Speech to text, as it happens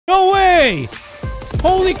way!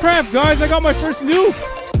 Holy crap, guys! I got my first nuke!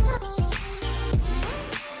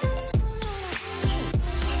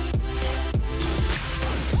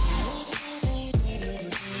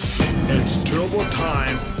 It's turbo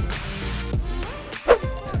time.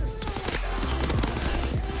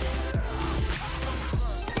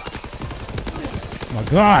 Oh my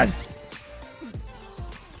god!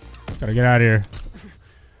 Gotta get out of here.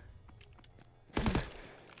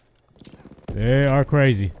 They are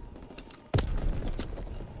crazy.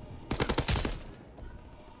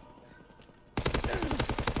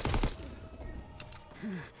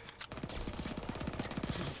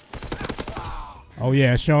 Oh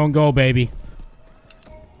yeah, show and go, baby.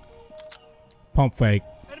 Pump fake.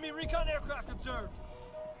 Enemy recon aircraft observed.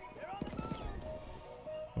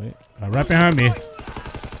 Wait, got right behind me.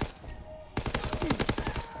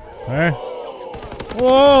 Okay.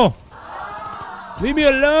 Whoa! Leave me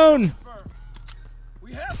alone!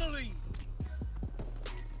 We have the lead.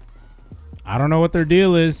 I don't know what their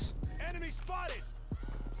deal is. Enemy spotted.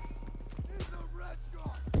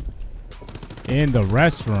 In the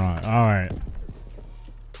restaurant. Alright.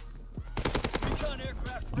 Recon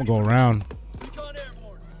aircraft. I'm gonna go around. Recon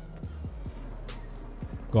airborne.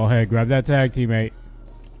 Go ahead, grab that tag, teammate.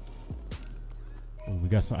 Ooh, we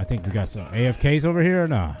got some. I think we got some AFKs over here or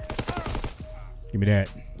nah? Give me that.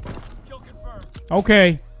 Kill confirmed.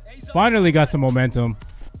 Okay. Finally got some momentum.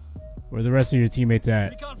 Where the rest of your teammates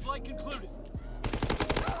at? Recon flight concluded.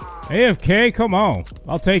 AFK? Come on.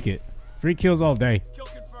 I'll take it. Free kills all day. Kill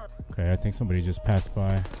confirmed. Okay, I think somebody just passed by.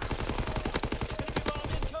 Enemy bomb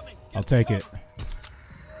incoming. I'll take it.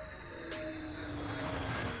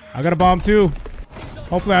 I got a bomb too.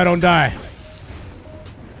 Hopefully I don't die.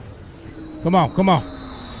 Come on, come on.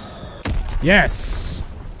 Yes.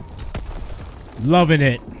 Loving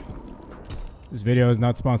it. This video is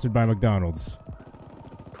not sponsored by McDonald's.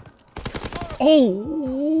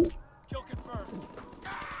 Oh. Kill confirmed.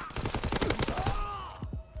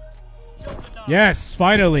 Yes,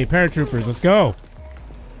 finally, paratroopers, let's go.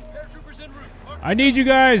 Paratroopers en route. I need you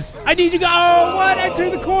guys. I need you guys. Oh, what? I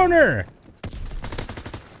turned the corner.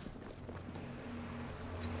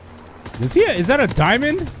 Does he? Is that a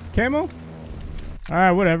diamond camo? All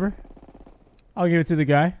right, whatever. I'll give it to the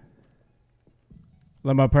guy.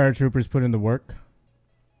 Let my paratroopers put in the work.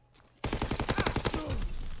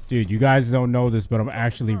 Dude, you guys don't know this, but I'm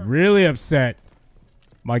actually really upset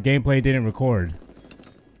my gameplay didn't record.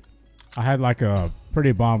 I had like a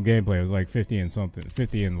pretty bomb gameplay. It was like 50 and something.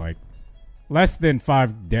 50 and like less than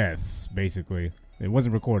 5 deaths, basically. It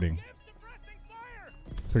wasn't recording.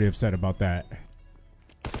 Pretty upset about that.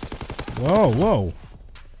 Whoa, whoa.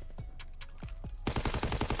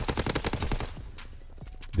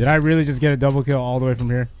 Did I really just get a double kill all the way from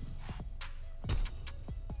here?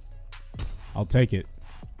 I'll take it.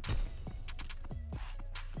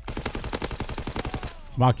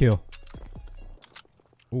 It's my kill.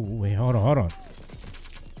 Ooh, wait, hold on, hold on.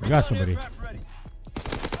 We got somebody.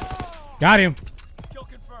 Got him.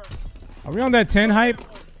 Are we on that 10 hype?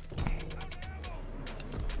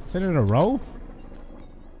 Is it in a row?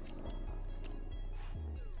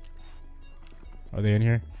 Are they in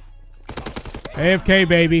here? AFK,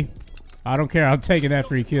 baby. I don't care. I'm taking that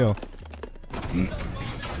free kill.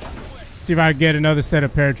 See if I can get another set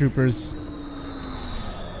of paratroopers.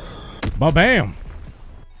 Ba-bam.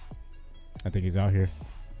 I think he's out here.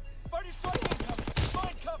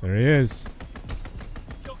 There he is.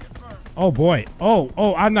 Oh, boy.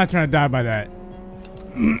 Oh, I'm not trying to die by that.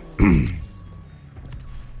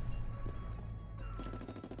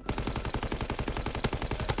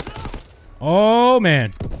 Oh,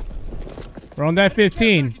 man. We're on that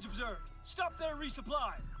 15. Stop there,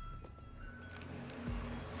 resupply.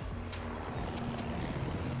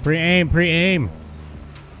 Pre-aim, pre-aim.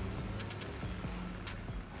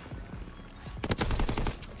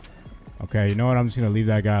 Okay, you know what? I'm just gonna leave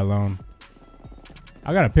that guy alone.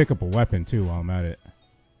 I gotta pick up a weapon too while I'm at it.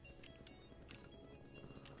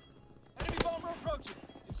 Enemy bomber approaching.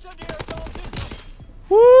 Incendiary bombs incoming.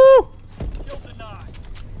 Woo! Kill denied.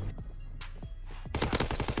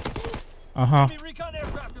 Uh-huh. Enemy recon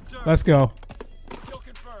aircraft observed. Let's go. Kill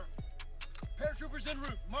confirmed. Paratroopers en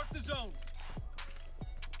route. Mark the zone.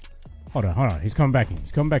 Hold on, hold on. He's coming back in.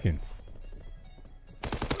 He's coming back in.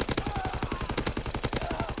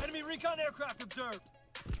 Enemy recon aircraft observed.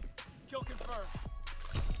 Kill confirmed.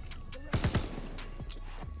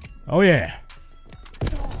 Oh, yeah.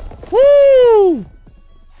 Woo!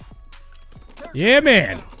 Yeah,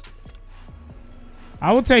 man.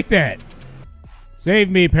 I will take that.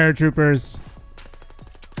 Save me, paratroopers.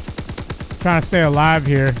 Trying to stay alive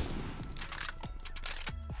here.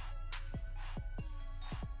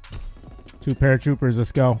 2 paratroopers,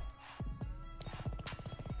 let's go.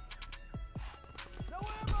 No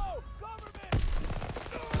ammo! Cover me!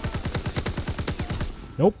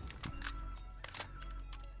 Nope.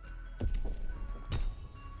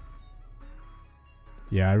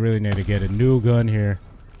 Yeah, I really need to get a new gun here.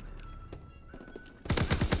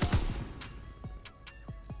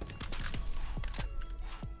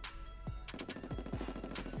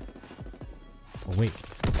 Oh, wait.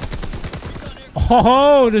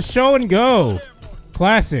 Oh, the show and go.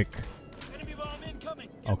 Classic. Enemy bomb incoming.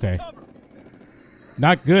 Get Okay. to cover.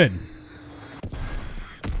 Not good.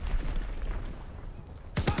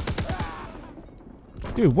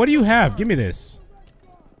 Dude, what do you have? Give me this.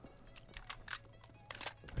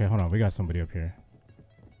 Okay, hold on. We got somebody up here.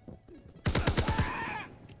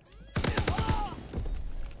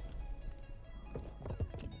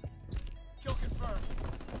 Kill confirmed.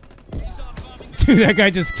 He's on bombing. Dude, that guy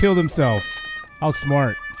just killed himself. How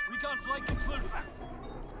smart. Recon flight concluded.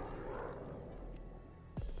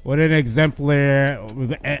 What an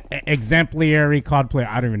exemplary COD player.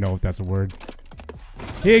 I don't even know if that's a word.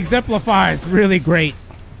 He exemplifies really great.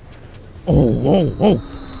 Oh, whoa, whoa.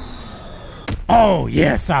 Oh,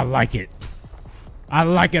 yes, I like it. I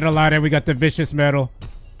like it a lot. And we got the vicious metal.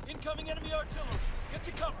 Incoming enemy artillery. Get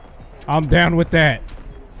to cover. I'm down with that.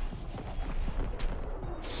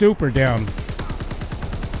 Super down.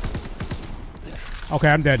 Okay,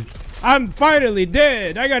 I'm dead. I'm finally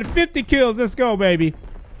dead. I got 50 kills. Let's go, baby.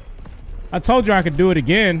 I told you I could do it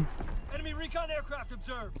again. Enemy recon aircraft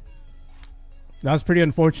observed. That was pretty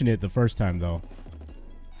unfortunate the first time, though.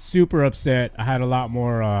 Super upset. I had a lot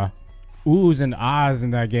more oohs and ahs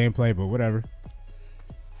in that gameplay, but whatever.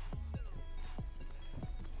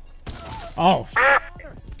 Oh.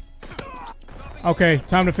 Okay,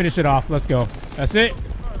 time to finish it off. Let's go. That's it.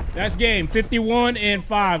 That's game.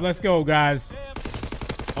 51-5. Let's go, guys.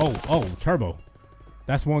 Oh, turbo.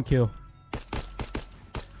 That's 1 kill.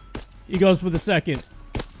 He goes for the second.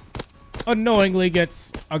 Unknowingly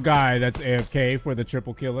gets a guy that's AFK for the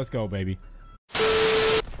triple kill. Let's go, baby.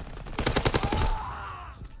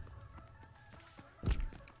 What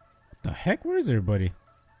the heck? Where is everybody?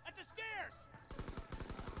 At the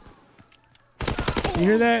stairs. You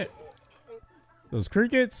hear that? Those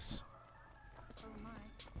crickets?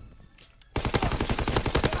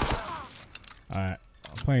 Alright.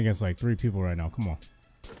 I'm playing against like 3 people right now. Come on.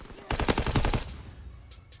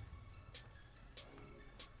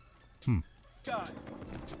 Guy.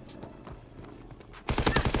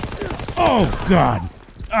 Oh, God.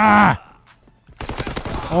 Ah!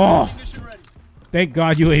 Oh. Mission ready. Thank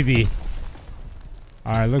God UAV.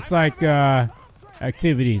 Alright, looks like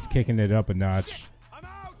activity's kicking it up a notch. I'm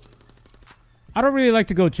out. I don't really like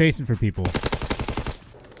to go chasing for people.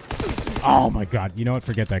 Oh my God. You know what?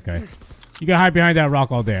 Forget that guy. You can hide behind that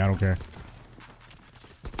rock all day. I don't care.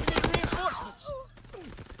 We need reinforcements.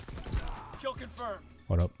 Kill confirmed.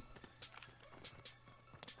 Hold up.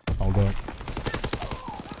 Hold up.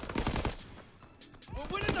 We're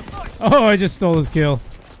winning the fight. Oh, I just stole his kill.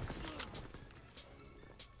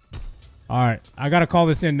 Alright, I gotta call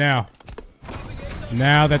this in now.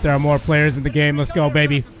 Now that there are more players in the game, let's go,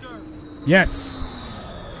 baby. Yes!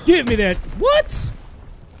 Give me that. What?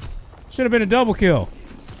 Should have been a double kill.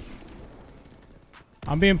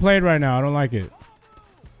 I'm being played right now. I don't like it.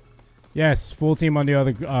 Yes, full team on the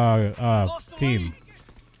other team.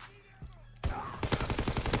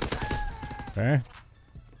 Okay.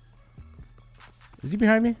 Is he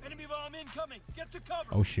behind me? Enemy bomb incoming. Get to cover.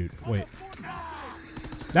 Oh shoot. Wait.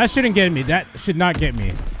 That shouldn't get me. That should not get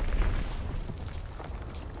me.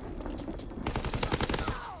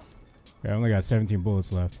 Okay, I only got 17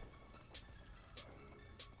 bullets left.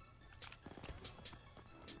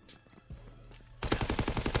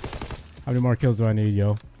 How many more kills do I need,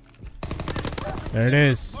 yo? There it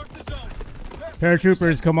is. Mark the zone.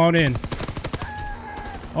 Paratroopers, come on in.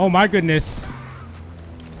 Oh my goodness.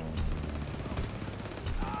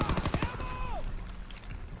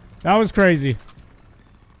 That was crazy.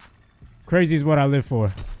 Crazy is what I live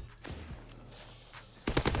for.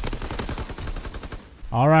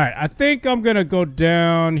 All right, I think I'm gonna go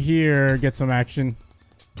down here, get some action.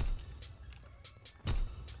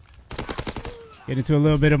 Get into a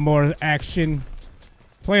little bit of more action.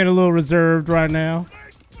 Playing a little reserved right now.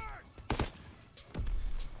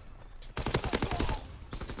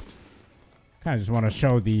 Kind of just want to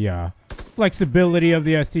show the flexibility of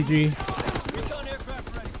the STG. Recon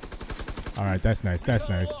aircraft ready. All right, that's nice. That's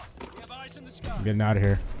nice. We have eyes in the sky. I'm getting out of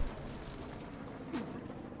here.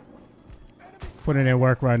 Putting in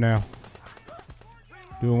work right now.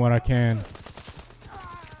 Doing what I can.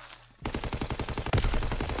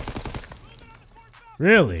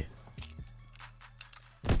 Really?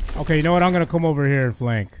 Okay, you know what? I'm gonna come over here and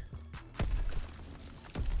flank.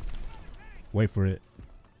 Wait for it.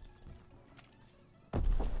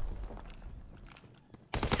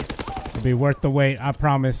 It'll be worth the wait, I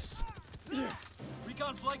promise.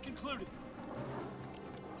 Recon flight concluded.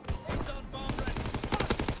 Exxon bomb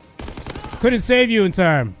ready. Couldn't save you in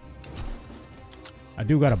time. I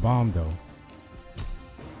do got a bomb though.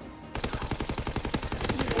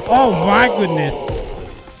 Oh my goodness.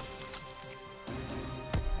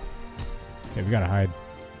 Okay, we gotta hide.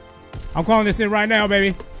 I'm calling this in right now,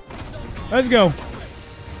 baby. Let's go.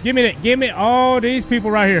 Give me that. Give me all these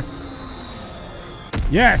people right here.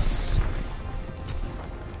 Yes.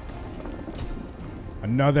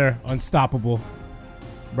 Another unstoppable.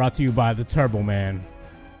 Brought to you by the Turbo Man.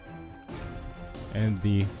 And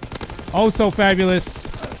the oh so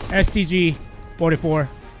fabulous STG 44.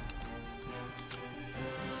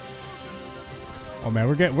 Oh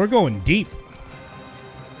man, we're going deep.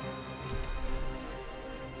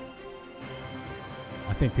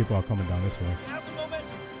 I think people are coming down this way.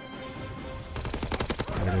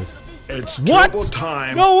 There it is. It's What? trouble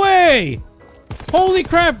time. No way! Holy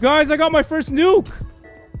crap, guys! I got my first nuke.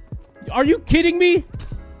 Are you kidding me?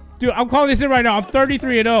 Dude, I'm calling this in right now. I'm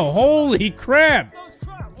 33-0. Holy crap!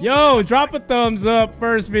 Yo, drop a thumbs up.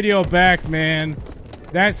 First video back, man.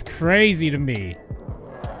 That's crazy to me.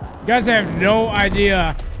 You guys have no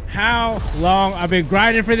idea how long I've been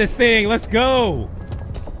grinding for this thing. Let's go.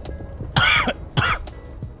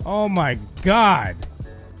 Oh my god.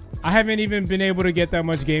 I haven't even been able to get that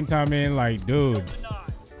much game time in. Like, dude.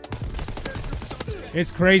 It's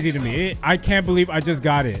crazy to me. I can't believe I just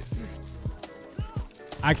got it.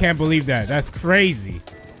 I can't believe that. That's crazy.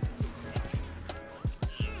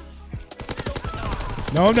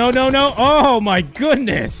 No, no, no, no. Oh my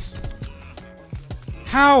goodness.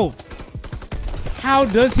 How? How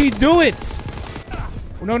does he do it?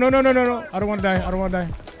 No, no, no, no, no, no. I don't want to die. I don't want to die.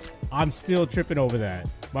 I'm still tripping over that.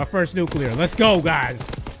 My first nuclear. Let's go, guys.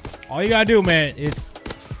 All you gotta do, man, it's...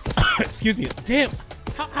 Excuse me. Damn.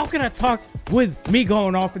 How can I talk with me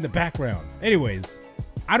going off in the background? Anyways,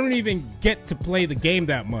 I don't even get to play the game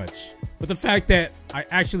that much. But the fact that I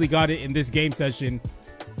actually got it in this game session,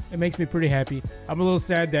 it makes me pretty happy. I'm a little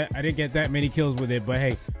sad that I didn't get that many kills with it, but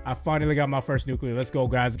hey, I finally got my first nuclear. Let's go,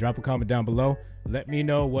 guys. Drop a comment down below. Let me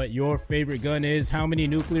know what your favorite gun is. How many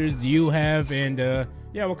nuclears do you have? And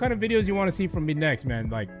yeah, what kind of videos you want to see from me next, man?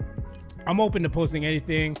 Like, I'm open to posting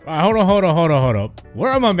anything. All right, hold on.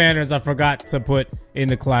 Where are my manners? I forgot to put in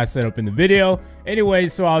the class setup in the video. Anyway,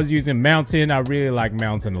 so I was using Mountain. I really like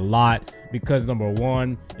Mountain a lot because number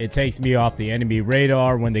one, it takes me off the enemy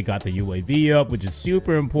radar when they got the UAV up, which is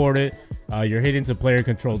super important. You're hitting to player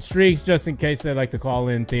controlled streaks just in case they like to call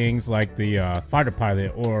in things like the fighter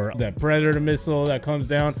pilot or that Predator missile that comes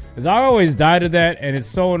down, because I always die to that and it's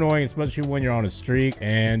so annoying, especially when you're on a streak.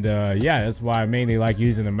 And yeah, that's why I mainly like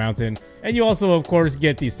using the Mountain. And you also of course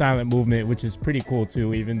get the silent movement, which is pretty cool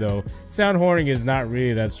too, even though sound horning is not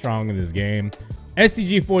really that strong in this game.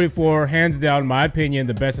 STG 44, hands down, in my opinion,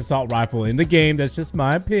 the best assault rifle in the game. That's just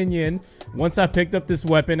my opinion. Once I picked up this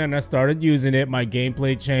weapon and I started using it, my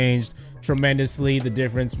gameplay changed tremendously. The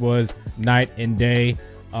difference was night and day.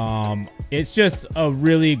 It's just a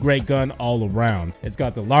really great gun all around. It's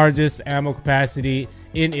got the largest ammo capacity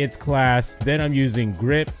in its class. Then I'm using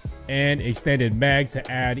grip and extended mag to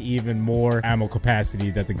add even more ammo capacity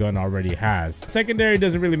that the gun already has. Secondary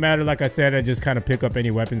doesn't really matter. Like I said, I just kind of pick up any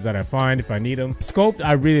weapons that I find if I need them. Scoped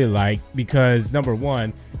I really like because number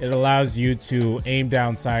one, it allows you to aim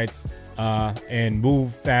down sights and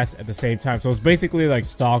move fast at the same time. So it's basically like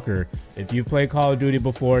Stalker. If you've played Call of Duty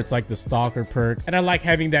before, it's like the Stalker perk. And I like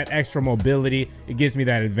having that extra mobility. It gives me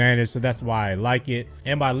that advantage, so that's why I like it.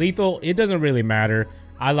 And by lethal, it doesn't really matter.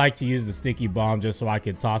 I like to use the sticky bomb just so I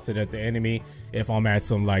can toss it at the enemy if I'm at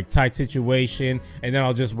some like tight situation, and then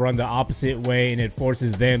I'll just run the opposite way and it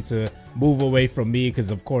forces them to move away from me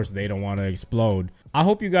because of course they don't want to explode. I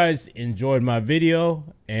hope you guys enjoyed my video,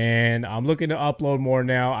 and I'm looking to upload more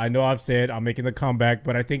now. I know I've said I'm making the comeback,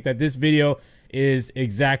 but I think that this video is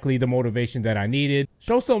exactly the motivation that I needed.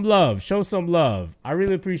 Show some love, show some love. I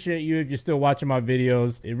really appreciate you if you're still watching my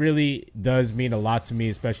videos. It really does mean a lot to me,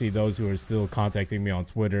 especially those who are still contacting me on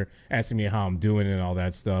Twitter, asking me how I'm doing and all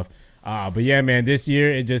that stuff. But yeah, man, this year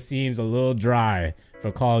it just seems a little dry for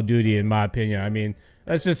Call of Duty in my opinion. I mean,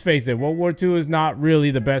 let's just face it, World War II is not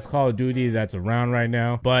really the best Call of Duty that's around right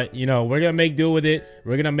now. But, you know, we're going to make do with it.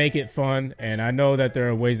 We're going to make it fun. And I know that there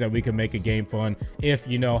are ways that we can make a game fun if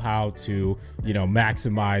you know how to, you know,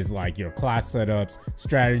 maximize like your class setups,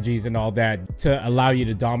 strategies, and all that to allow you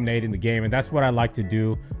to dominate in the game. And that's what I like to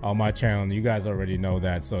do on my channel. You guys already know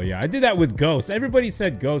that. So, yeah, I did that with Ghost. Everybody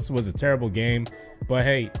said Ghost was a terrible game. But,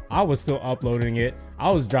 hey, I was still uploading it.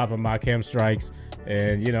 I was dropping my chem strikes.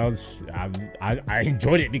 And, you know, I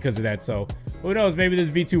enjoyed it because of that. So who knows, maybe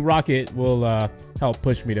this V2 Rocket will help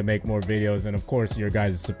push me to make more videos. And of course, your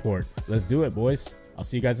guys' support. Let's do it, boys. I'll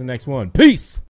see you guys in the next one. Peace.